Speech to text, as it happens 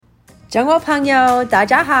中国朋友大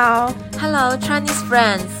家好 Hello Chinese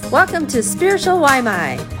friends, Welcome to Spiritual 外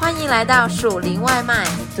卖欢迎来到属灵外卖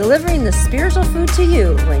Delivering the spiritual food to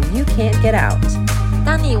you when you can't get out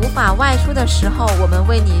当你无法外出的时候，我们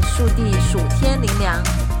为你速递属天灵粮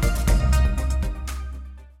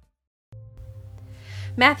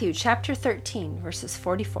Matthew chapter 13 verses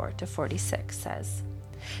 44 to 46 says,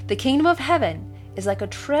 The kingdom of heaven is like a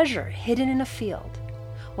treasure hidden in a field.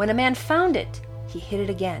 When a man found it, he hid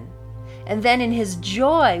it again. And then in his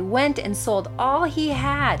joy went and sold all he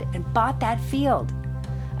had and bought that field.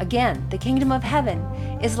 Again, the kingdom of heaven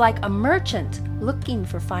is like a merchant looking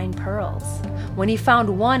for fine pearls. When he found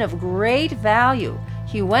one of great value,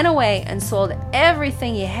 he went away and sold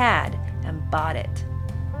everything he had and bought it.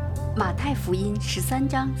 马太福音13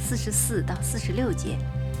章44到46节，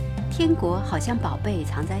天国好像宝贝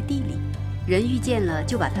藏在地里，人遇见了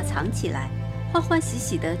就把它藏起来，欢欢喜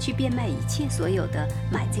喜地去变卖一切所有的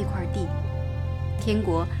买这块地。天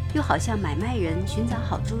国又好像买卖人寻找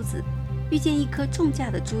好珠子，遇见一颗重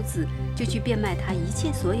价的珠子，就去变卖他一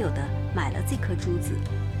切所有的，买了这颗珠子。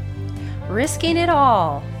Risking it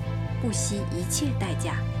all. 不惜一切代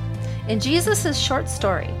价。In Jesus' short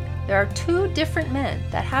story, there are two different men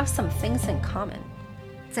that have some things in common.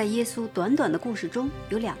 在耶稣短短的故事中，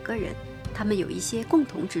有两个人，他们有一些共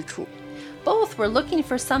同之处。Both were looking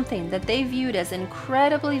for something that they viewed as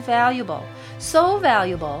incredibly valuable, so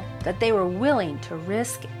valuable that they were willing to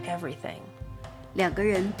risk everything. 两个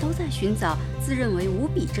人都在寻找自认为无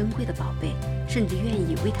比珍贵的宝贝，甚至愿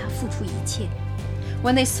意为它付出一切。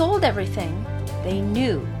When they sold everything, they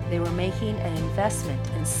knew they were making an investment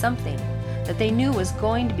in something that they knew was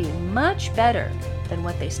going to be much better than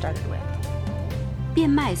what they started with. 变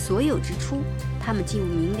卖所有之初，他们竟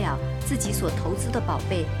明了自己所投资的宝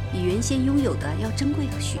贝比原先拥有的要珍贵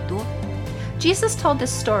许多。Jesus told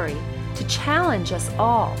this story to challenge us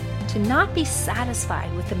all to not be satisfied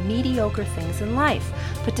with the mediocre things in life,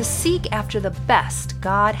 but to seek after the best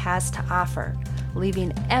God has to offer,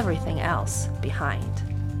 leaving everything else behind.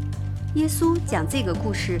 耶稣讲这个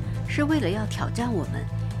故事是为了要挑战我们，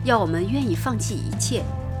要我们愿意放弃一切，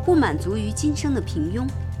不满足于今生的平庸，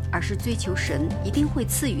而是追求神一定会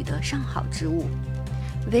赐予的上好之物。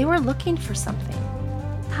They were looking for something.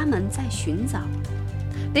 他们在寻找，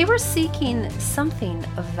 They were seeking something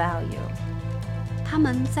of value. 他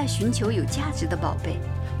们在寻求有价值的宝贝。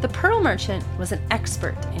The pearl merchant was an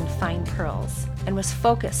expert in fine pearls and was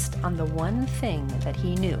focused on the one thing that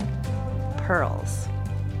he knew, pearls.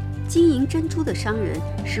 经营珍珠的商人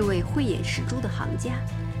是位慧眼识珠的行家，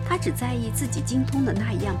他只在意自己精通的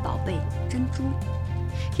那一样宝贝——珍珠。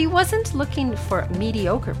He wasn't looking for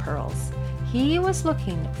mediocre pearls. He was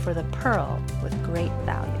looking for the pearl with great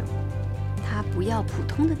value. 他不要普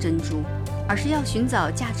通的珍珠，而是要寻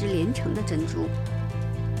找价值连城的珍珠。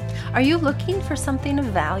Are you looking for something of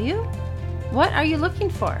value? What are you looking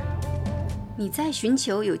for? 你在寻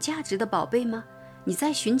求有价值的宝贝吗？你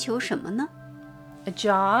在寻求什么呢？ A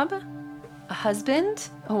job? A husband?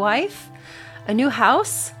 A wife? A new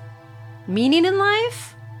house? Meaning in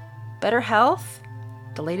life? Better health?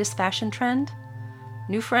 The latest fashion trend?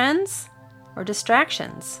 New friends? Or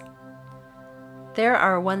distractions? There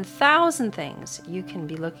are 1,000 things you can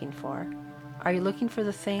be looking for. Are you looking for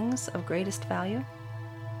the things of greatest value?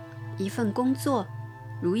 一份工作，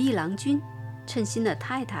如意郎君，称心的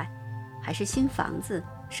太太，还是新房子，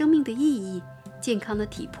生命的意义，健康的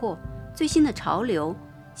体魄，最新的潮流，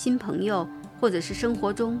新朋友，或者是生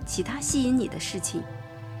活中其他吸引你的事情，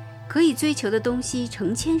可以追求的东西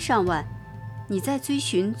成千上万。你在追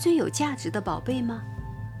寻最有价值的宝贝吗？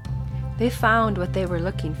 They found what they were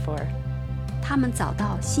looking for. 他们找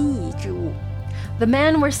到心仪之物。 The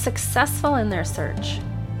men were successful in their search.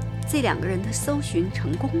 这两个人的搜寻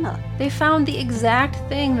成功了， They found the exact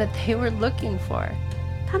thing that they were looking for.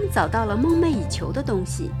 他们找到了梦寐以求的东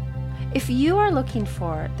西。If you are looking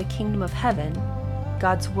for the kingdom of heaven,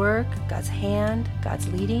 God's work, God's hand, God's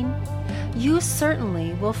leading, you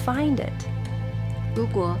certainly will find it. 如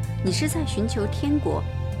果你是在寻求天国，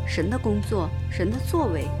神的工作，神的作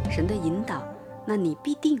为，神的引导，那你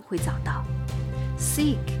必定会找到。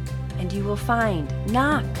 Seek, and you will find.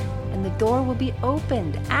 Knock, and the door will be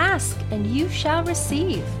opened. Ask, and you shall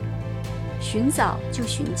receive. 寻找就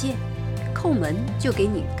寻见，叩门就给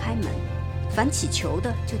你开门，凡祈求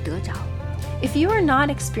的就得着。 If you are not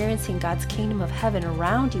experiencing God's kingdom of heaven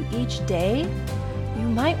around you each day, you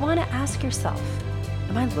might want to ask yourself,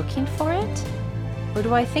 am I looking for it? Or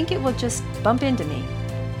do I think it will just bump into me?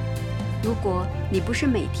 如果你不是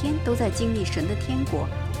每天都在经历神的天国，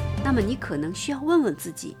那么你可能需要问问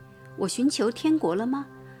自己，我寻求天国了吗？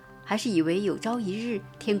还是以为有朝一日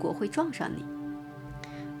天国会撞上你？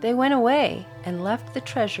 They went away and left the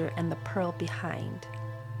treasure and the pearl behind.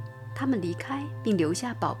 他们离开并留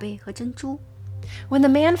下宝贝和珍珠。When the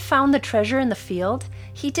man found the treasure in the field,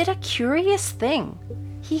 he did a curious thing.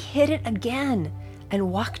 He hid it again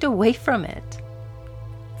and walked away from it.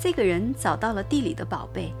 这个人找到了地里的宝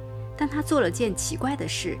贝，但他做了件奇怪的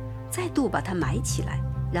事，再度把它埋起来，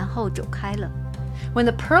然后走开了。When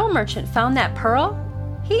the pearl merchant found that pearl,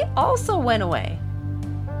 he also went away.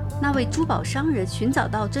 那位珠宝商人寻找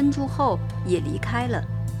到珍珠后也离开了。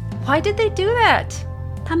Why did they do that?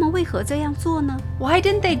 他们为何这样做呢？ Why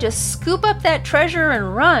didn't they just scoop up that treasure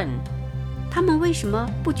and run? 他们为什么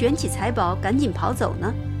不卷起财宝赶紧跑走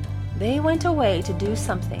呢？ They went away to do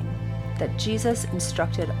something that Jesus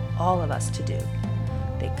instructed all of us to do.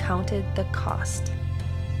 They counted the cost.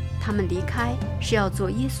 他们离开是要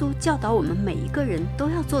做耶稣教导我们每一个人都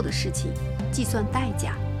要做的事情，计算代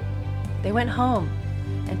价。 They went home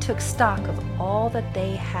and took stock of all that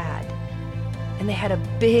they had. And they had a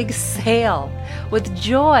big sale. With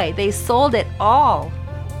joy, they sold it all.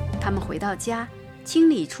 他们回到家，清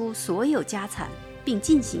理出所有家产，并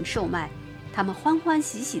进行售卖。他们欢欢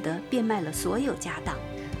喜喜地变卖了所有家当。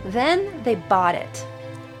 Then they bought it.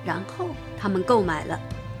 然后他们购买了。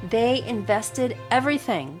 They invested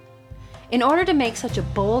everything. In order to make such a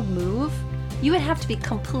bold move, you would have to be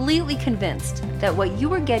completely convinced that what you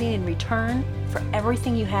were getting in return for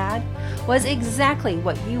everything you had was exactly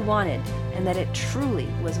what you wanted and that it truly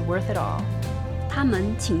was worth it all. 他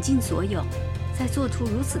们倾尽所有，在做出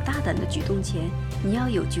如此大胆的举动前，你要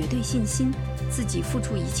有绝对信心，自己付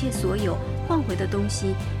出一切所有换回的东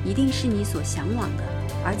西一定是你所向往的，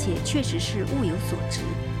而且确实是物有所值。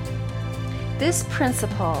 This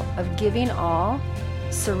principle of giving all,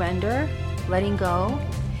 surrender, letting go,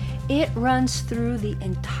 it runs through the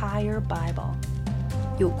entire Bible.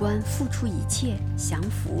 有关付出一切、降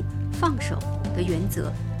服、放手的原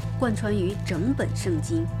则，贯穿于整本圣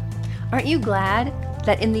经。 Aren't you glad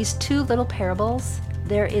that in these two little parables,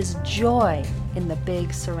 there is joy in the big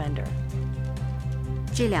surrender?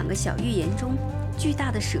 这两个小寓言中，巨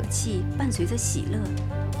大的舍弃伴随着喜乐，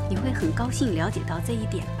你会很高兴了解到这一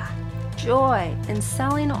点吧？ Joy in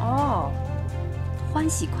selling all. 欢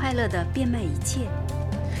喜快乐地变卖一切。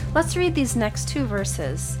 Let's read these next two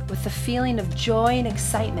verses with the feeling of joy and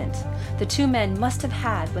excitement the two men must have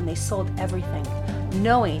had when they sold everything,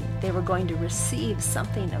 knowing they were going to receive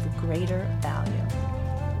something of greater value.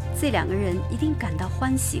 这两个人一定感到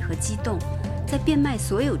欢喜和激动，在变卖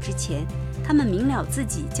所有之前，他们明了自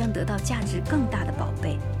己将得到价值更大的宝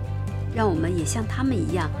贝。让我们也像他们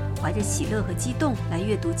一样，怀着喜乐和激动来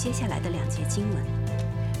阅读接下来的两节经文。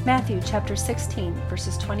 Matthew chapter 16,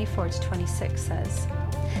 verses 24 to 26 says,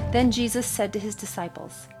 Then Jesus said to his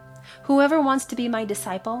disciples, Whoever wants to be my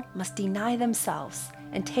disciple must deny themselves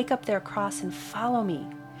and take up their cross and follow me.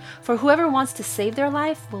 For whoever wants to save their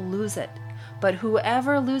life will lose it, but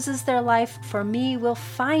whoever loses their life for me will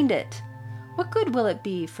find it. What good will it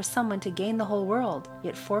be for someone to gain the whole world,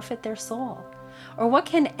 yet forfeit their soul? Or what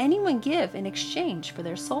can anyone give in exchange for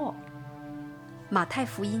their soul? 马太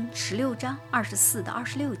福音16章24到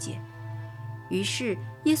26节。于是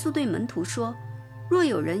耶稣对门徒说：若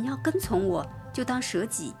有人要跟从我，就当舍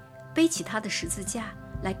己，背起他的十字架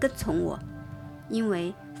来跟从我。因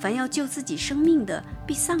为凡要救自己生命的，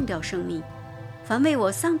必丧掉生命；凡为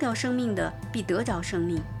我丧掉生命的，必得着生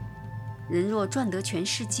命。人若赚得全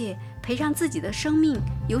世界，赔上自己的生命，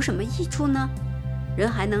有什么益处呢？人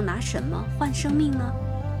还能拿什么换生命呢？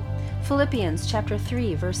 Philippians chapter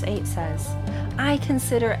 3, verse 8 says, I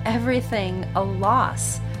consider everything a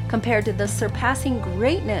loss compared to the surpassing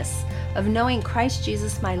greatness of knowing Christ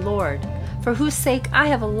Jesus my Lord, for whose sake I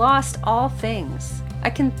have lost all things. I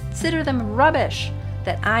consider them rubbish,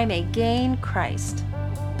 that I may gain Christ.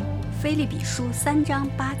 腓立比书3章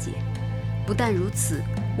8节。不但如此，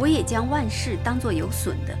我也将万事当作有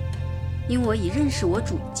损的，因我以认识我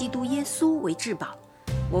主基督耶稣为至宝。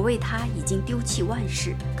我为他已经丢弃万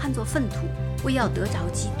事，看作粪土，为要得着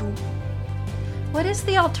基督。 What is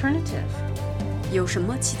the alternative? 有什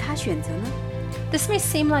么其他选择呢？ This may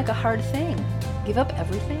seem like a hard thing. Give up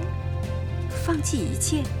everything? 放弃一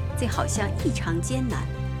切，这好像异常艰难。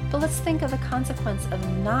 But let's think of the consequence of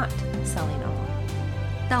not selling all.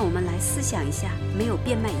 但我们来思想一下，没有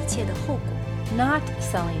变卖一切的后果。 Not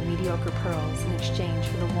selling mediocre pearls in exchange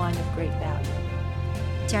for the one of great value.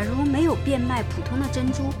 假如没有变卖普通的珍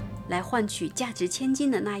珠来换取价值千金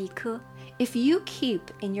的那一颗， If you keep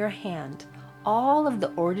in your hand all of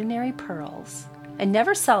the ordinary pearls and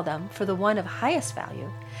never sell them for the one of highest value,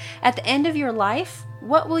 at the end of your life,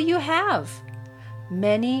 what will you have?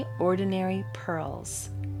 Many ordinary pearls,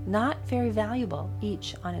 not very valuable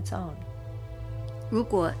each on its own. 如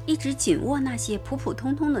果一直紧握那些普普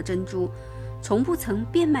通通的珍珠，从不曾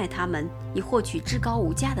变卖它们以获取至高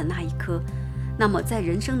无价的那一颗，那么在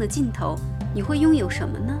人生的尽头，你会拥有什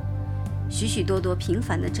么呢？许许多多平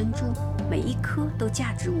凡的珍珠，每一颗都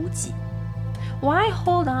价值无几。Why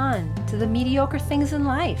hold on to the mediocre things in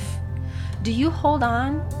life? Do you hold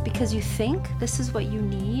on because you think this is what you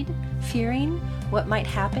need, fearing what might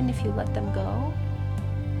happen if you let them go?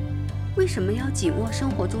 为什么要紧握生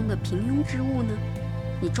活中的平庸之物呢？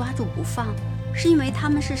你抓住不放，是因为它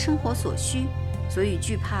们是生活所需，所以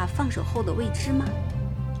惧怕放手后的未知吗？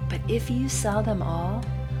 But if you sell them all,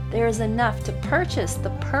 there is enough to purchase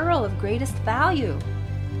the pearl of greatest value.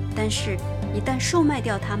 但是，一旦售卖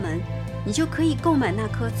掉它们，你就可以购买那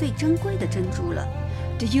颗最珍贵的珍珠了。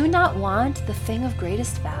Do you not want the thing of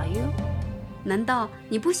greatest value? 难道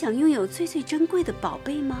你不想拥有最最珍贵的宝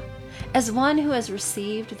贝吗？ As one who has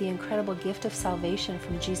received the incredible gift of salvation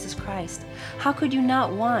from Jesus Christ, how could you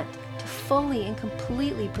not want to fully and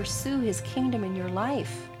completely pursue His kingdom in your life?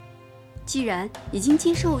 既然已经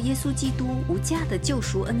接受耶稣基督无价的救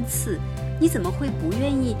赎恩赐，你怎么会不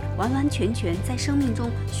愿意完完全全在生命中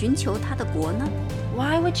寻求他的国呢？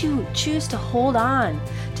 Why would you choose to hold on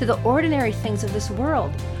to the ordinary things of this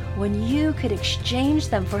world when you could exchange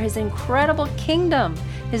them for His incredible kingdom,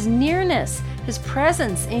 His nearness, His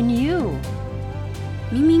presence in you?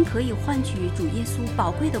 明明可以换取主耶稣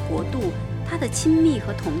宝贵的国度，他的亲密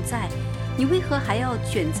和同在，你为何还要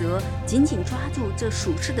选择紧紧抓住这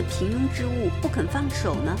属世的平庸之物，不肯放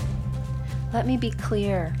手呢？ Let me be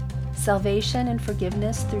clear. Salvation and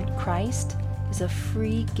forgiveness through Christ is a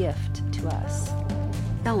free gift to us.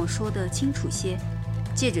 让我说得清楚些，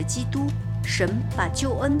借着基督，神把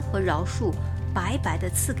救恩和饶恕白白地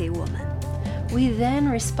赐给我们。We then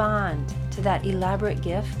respond to that elaborate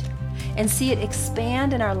gift and see it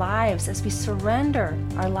expand in our lives as we surrender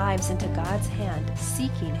our lives into God's hand,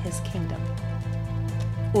 seeking His kingdom.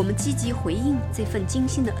 我们积极回应这份精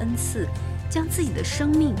心的恩赐，将自己的生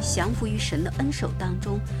命降服于神的恩手当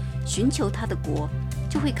中，寻求他的国，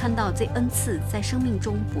就会看到这恩赐在生命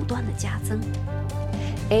中不断的加增。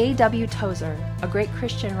A.W. Tozer, a great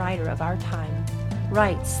Christian writer of our time,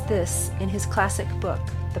 writes this in his classic book,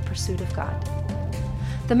 The Pursuit of God.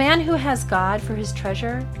 The man who has God for his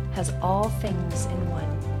treasure has all things in one.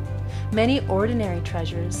 Many ordinary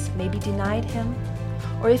treasures may be denied him,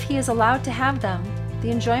 or if he is allowed to have them, the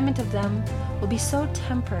enjoyment of them will be so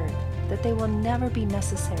tempered that they will never be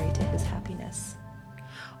necessary to his happiness.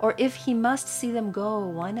 Or if he must see them go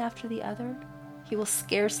one after the other, he will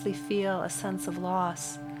scarcely feel a sense of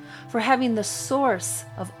loss, for having the source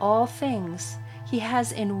of all things, he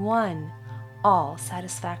has in one all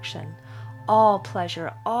satisfaction, all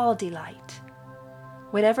pleasure, all delight.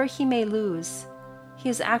 Whatever he may lose, he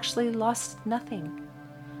has actually lost nothing,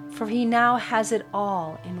 for he now has it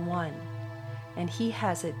all in one, and he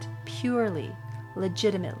has it purely,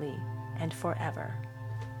 legitimately, and forever.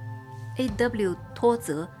 A.W. 托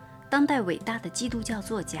泽，当代伟大的基督教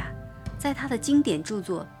作家，在他的经典著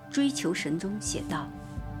作《追求神》中写道：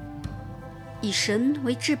以神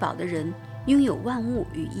为至宝的人拥有万物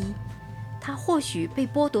于一，他或许被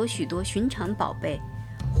剥夺许多寻常宝贝，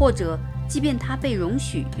或者即便他被容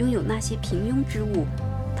许拥有那些平庸之物，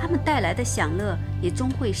他们带来的享乐也终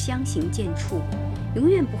会相形见绌，永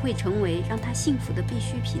远不会成为让他幸福的必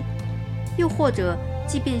需品。又或者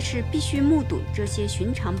即便是必须目睹这些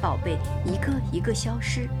寻常宝贝一个一个消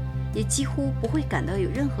失，也几乎不会感到有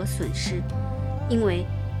任何损失，因为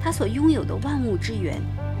他所拥有的万物之源，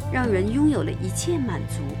让人拥有了一切满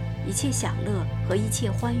足、一切享乐和一切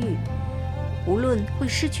欢愉。无论会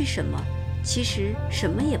失去什么，其实什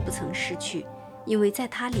么也不曾失去，因为在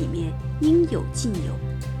它里面应有尽有，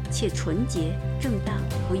且纯洁、正当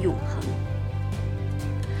和永恒。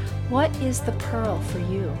What is the pearl for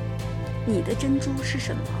you? 你的珍珠是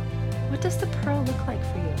什么？ What does the pearl look like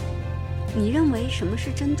for you? 你认为什么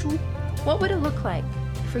是珍珠？ What would it look like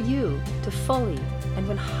for you to fully and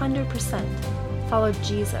 100% follow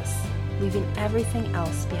Jesus, leaving everything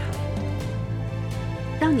else behind?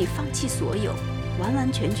 让你放弃所有，完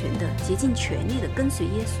完全全的、竭尽全力的跟随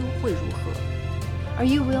耶稣会如何？ Are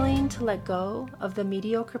you willing to let go of the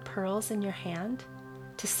mediocre pearls in your hand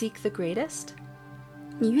to seek the greatest?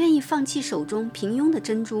 你愿意放弃手中平庸的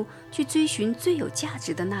珍珠，去追寻最有价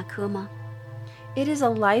值的那颗吗？ It is a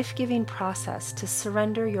life-giving process to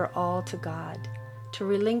surrender your all to God, to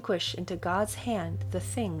relinquish into God's hand the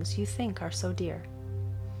things you think are so dear.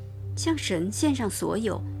 向神献上所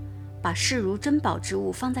有，把视如珍宝之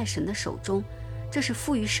物放在神的手中，这是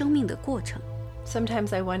赋予生命的过程。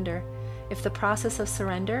 Sometimes I wonder if the process of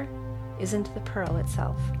surrender isn't the pearl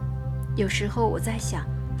itself. 有时候我在想，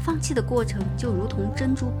放弃的过程就如同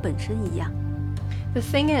珍珠本身一样。The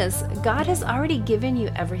thing is, God has already given you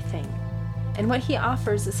everything, and what He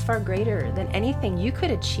offers is far greater than anything you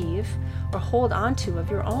could achieve or hold on to of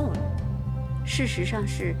your own. 事实上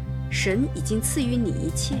是，神已经赐予你一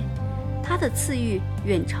切，他的赐予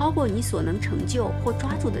远超过你所能成就或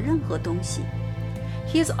抓住的任何东西。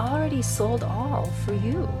He has already sold all for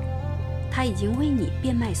you. 他已经为你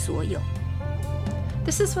变卖所有。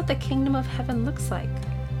This is what the kingdom of heaven looks like.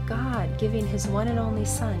 God giving His one and only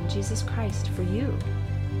Son, Jesus Christ, for you.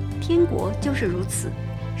 天国就是如此，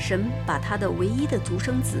神把他的唯一的独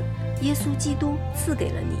生子耶稣基督赐给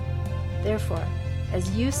了你。Therefore,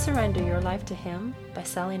 as you surrender your life to Him by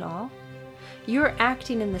selling all, you are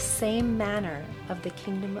acting in the same manner of the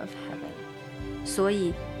kingdom of heaven. 所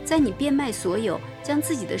以，在你变卖所有，将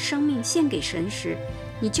自己的生命献给神时，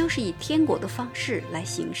你就是以天国的方式来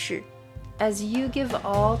行事。As you give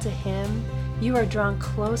all to Him, you are drawn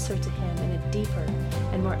closer to Him in a deeper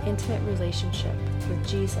and more intimate relationship with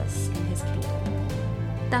Jesus in His kingdom.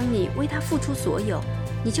 当你为他付出所有，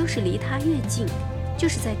你就是离他越近，就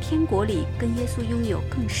是在天国里跟耶稣拥有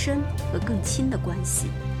更深和更亲的关系。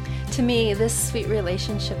To me, this sweet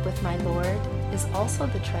relationship with my Lord is also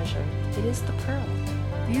the treasure. It is the pearl.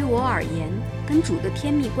 于我而言，跟主的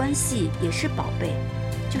甜蜜关系也是宝贝，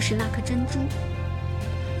就是那颗珍珠。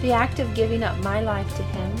The act of giving up my life to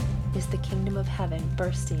Him is the kingdom of heaven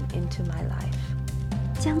bursting into my life.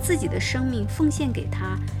 将自己的生命奉献给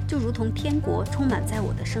他，就如同天国充满在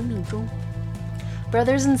我的生命中。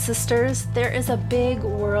Brothers and sisters, there is a big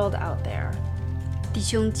world out there. 弟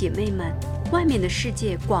兄姐妹们，外面的世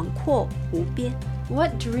界广阔无边。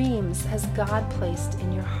What dreams has God placed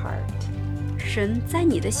in your heart? 神在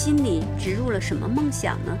你的心里植入了什么梦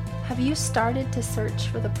想呢？ Have you started to search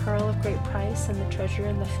for the pearl of great price and the treasure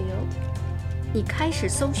in the field? 你开始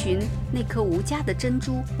搜寻那颗无价的珍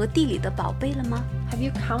珠和地里的宝贝了吗？ Have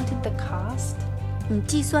you counted the cost? 你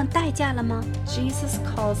计算代价了吗？ Jesus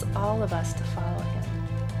calls all of us to follow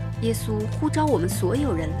Him. 耶稣呼召我们所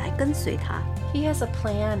有人来跟随他。He has a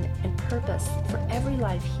plan and purpose for every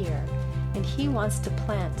life here, and He wants to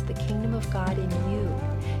plant the kingdom of God in you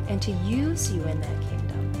and to use you in that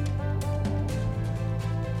kingdom.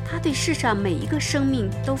 他对世上每一个生命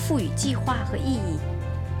都赋予计划和意义，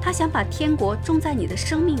他想把天国种在你的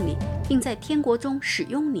生命里，并在天国中使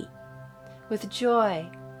用你。With joy,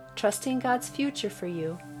 trusting God's future for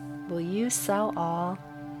you, will you sell all?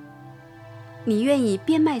 你愿意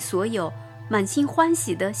变卖所有，满心欢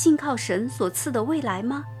喜地信靠神所赐的未来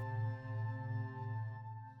吗？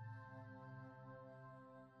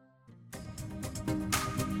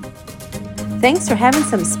 Thanks for having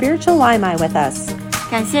some spiritual Waimai with us.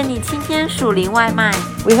 感谢你今天属灵外卖，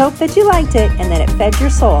 We hope that you liked it and that it fed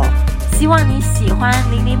your soul. 希望你喜欢，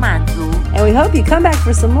灵里满足， And we hope you come back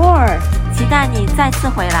for some more. 期待你再次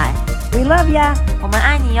回来。 We love ya. 我们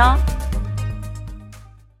爱你哟。